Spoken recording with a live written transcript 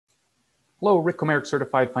Hello, Rick Comerick,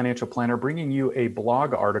 Certified Financial Planner, bringing you a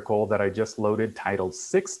blog article that I just loaded titled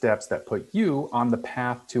 6 Steps That Put You on the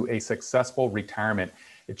Path to a Successful Retirement.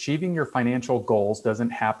 Achieving your financial goals doesn't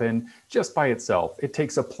happen just by itself. It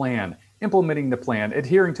takes a plan, implementing the plan,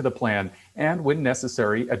 adhering to the plan, and when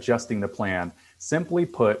necessary, adjusting the plan. Simply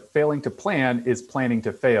put, failing to plan is planning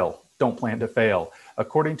to fail. Don't plan to fail.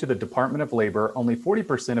 According to the Department of Labor, only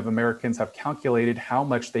 40% of Americans have calculated how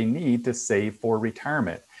much they need to save for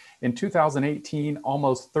retirement. In 2018,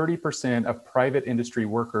 almost 30% of private industry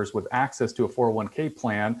workers with access to a 401k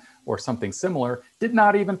plan or something similar did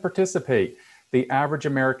not even participate. The average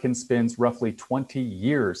American spends roughly 20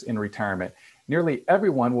 years in retirement. Nearly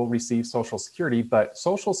everyone will receive Social Security, but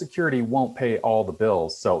Social Security won't pay all the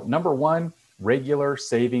bills. So, number one, regular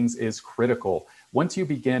savings is critical. Once you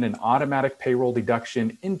begin an automatic payroll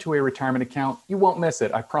deduction into a retirement account, you won't miss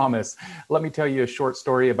it, I promise. Let me tell you a short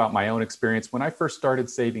story about my own experience. When I first started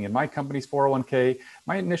saving in my company's 401k,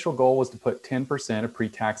 my initial goal was to put 10% of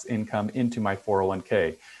pre-tax income into my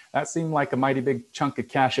 401k. That seemed like a mighty big chunk of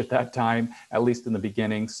cash at that time, at least in the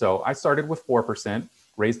beginning. So I started with 4%,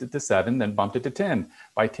 raised it to 7, then bumped it to 10.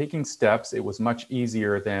 By taking steps, it was much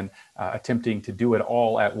easier than attempting to do it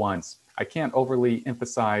all at once. I can't overly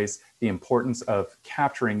emphasize the importance of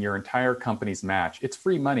capturing your entire company's match. It's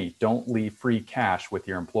free money. Don't leave free cash with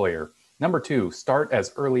your employer. Number two, start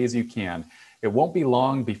as early as you can. It won't be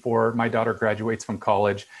long before my daughter graduates from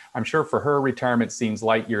college. I'm sure for her, retirement seems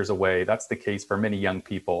light years away. That's the case for many young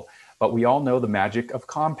people. But we all know the magic of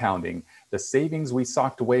compounding. The savings we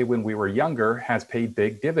socked away when we were younger has paid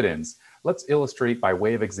big dividends. Let's illustrate by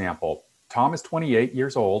way of example. Tom is 28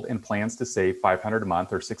 years old and plans to save $500 a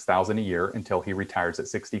month or $6,000 a year until he retires at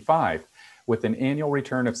 65. With an annual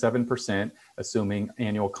return of 7%, assuming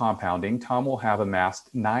annual compounding, Tom will have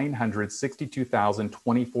amassed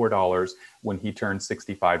 $962,024 when he turns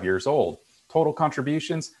 65 years old. Total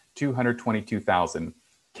contributions, $222,000.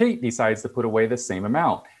 Kate decides to put away the same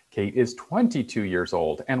amount. Kate is 22 years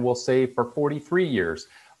old and will save for 43 years.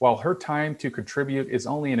 While her time to contribute is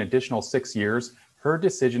only an additional 6 years, her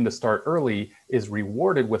decision to start early is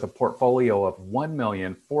rewarded with a portfolio of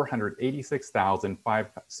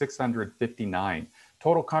 $1,486,659.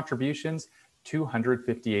 Total contributions,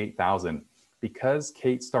 $258,000. Because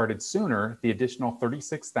Kate started sooner, the additional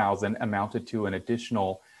 $36,000 amounted to an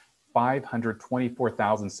additional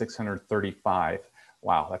 $524,635.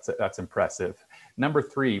 Wow, that's impressive. Number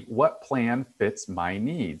three, what plan fits my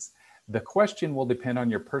needs? The question will depend on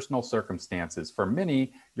your personal circumstances. For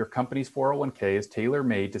many, your company's 401k is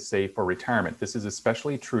tailor-made to save for retirement. This is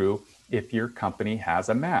especially true if your company has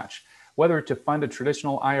a match. Whether to fund a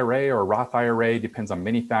traditional IRA or Roth IRA depends on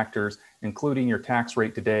many factors, including your tax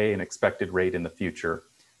rate today and expected rate in the future.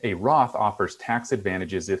 A Roth offers tax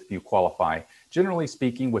advantages if you qualify. Generally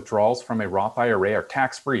speaking, withdrawals from a Roth IRA are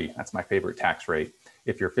tax-free. That's my favorite tax rate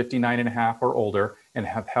if you're 59 and a half or older and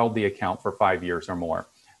have held the account for 5 years or more.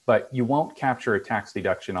 But you won't capture a tax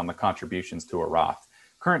deduction on the contributions to a Roth.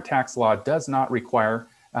 Current tax law does not require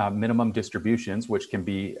minimum distributions, which can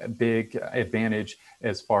be a big advantage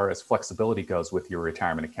as far as flexibility goes with your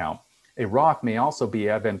retirement account. A Roth may also be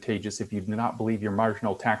advantageous if you do not believe your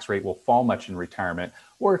marginal tax rate will fall much in retirement,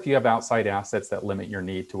 or if you have outside assets that limit your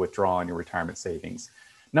need to withdraw on your retirement savings.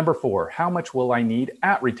 Number four, how much will I need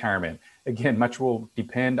at retirement? Again, much will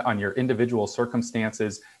depend on your individual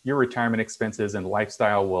circumstances. Your retirement expenses and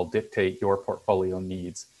lifestyle will dictate your portfolio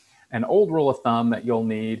needs. An old rule of thumb that you'll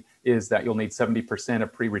need is that you'll need 70%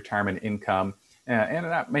 of pre-retirement income, and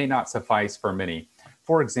that may not suffice for many.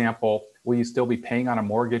 For example, will you still be paying on a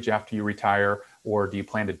mortgage after you retire, or do you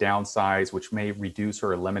plan to downsize, which may reduce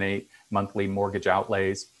or eliminate monthly mortgage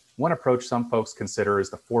outlays? One approach some folks consider is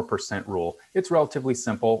the 4% rule. It's relatively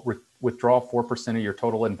simple. Withdraw 4% of your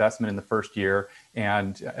total investment in the first year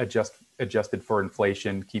and adjusted for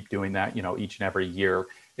inflation. Keep doing that, each and every year.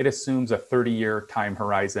 It assumes a 30-year time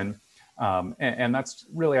horizon. And that's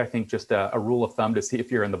really, I think, just a rule of thumb to see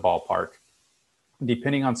if you're in the ballpark.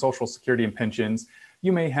 Depending on Social Security and pensions,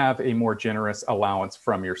 you may have a more generous allowance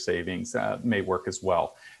from your savings, may work as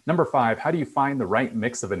well. Number five, how do you find the right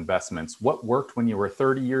mix of investments? What worked when you were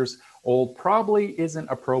 30 years old probably isn't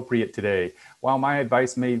appropriate today. While my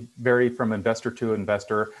advice may vary from investor to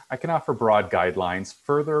investor, I can offer broad guidelines.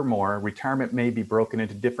 Furthermore, retirement may be broken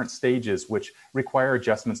into different stages, which require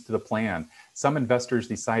adjustments to the plan. Some investors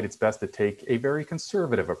decide it's best to take a very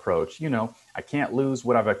conservative approach. I can't lose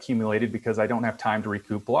what I've accumulated because I don't have time to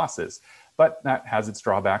recoup losses. But that has its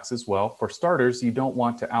drawbacks as well. For starters, you don't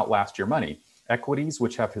want to outlast your money. Equities,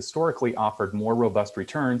 which have historically offered more robust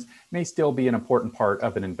returns, may still be an important part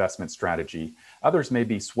of an investment strategy. Others may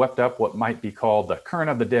be swept up what might be called the current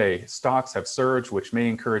of the day. Stocks have surged, which may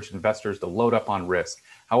encourage investors to load up on risk.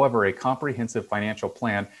 However, a comprehensive financial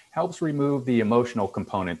plan helps remove the emotional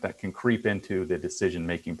component that can creep into the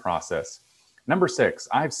decision-making process. Number 6,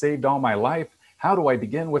 I've saved all my life. How do I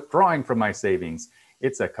begin withdrawing from my savings?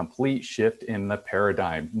 It's a complete shift in the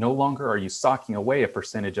paradigm. No longer are you socking away a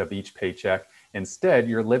percentage of each paycheck. Instead,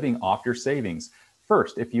 you're living off your savings.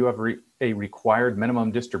 First, if you have a required minimum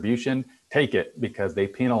distribution, take it because they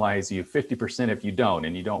penalize you 50% if you don't,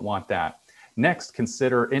 and you don't want that. Next,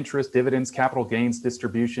 consider interest, dividends, capital gains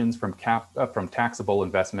distributions from taxable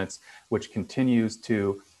investments, which continues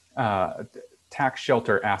to tax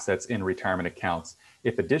shelter assets in retirement accounts.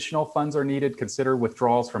 If additional funds are needed, consider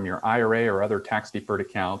withdrawals from your IRA or other tax-deferred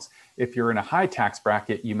accounts. If you're in a high tax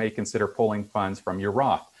bracket, you may consider pulling funds from your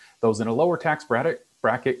Roth. Those in a lower tax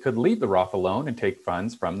bracket could leave the Roth alone and take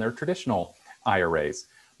funds from their traditional IRAs.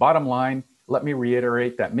 Bottom line, let me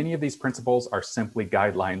reiterate that many of these principles are simply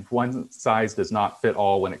guidelines. One size does not fit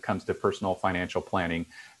all when it comes to personal financial planning.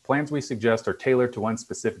 Plans we suggest are tailored to one's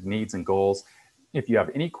specific needs and goals. If you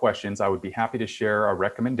have any questions, I would be happy to share our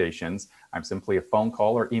recommendations. I'm simply a phone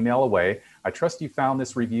call or email away. I trust you found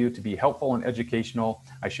this review to be helpful and educational.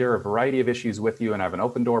 I share a variety of issues with you and I have an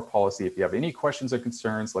open door policy. If you have any questions or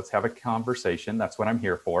concerns, let's have a conversation. That's what I'm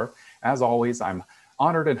here for. As always, I'm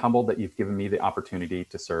honored and humbled that you've given me the opportunity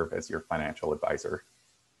to serve as your financial advisor.